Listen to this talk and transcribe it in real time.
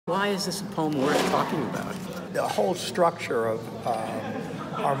Why is this a poem worth talking about? The whole structure of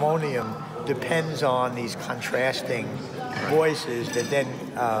harmonium depends on these contrasting voices that then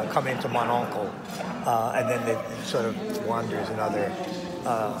come into mononcle, and then it sort of wanders in other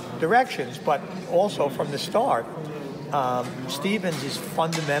directions. But also from the start, Stevens is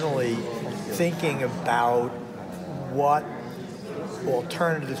fundamentally thinking about what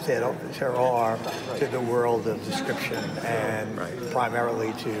alternatives there are to the world of description and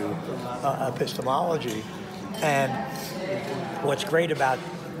primarily to epistemology. And what's great about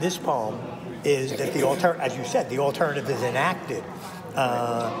this poem is that as you said, the alternative is enacted.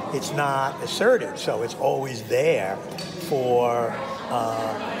 It's not asserted, so it's always there for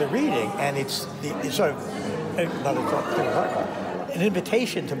the reading, and it's sort of another thing to talk about. An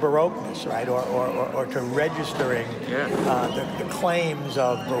invitation to Baroqueness, right, or to registering the claims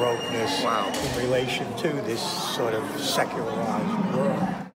of Baroqueness in relation to this sort of secularized world.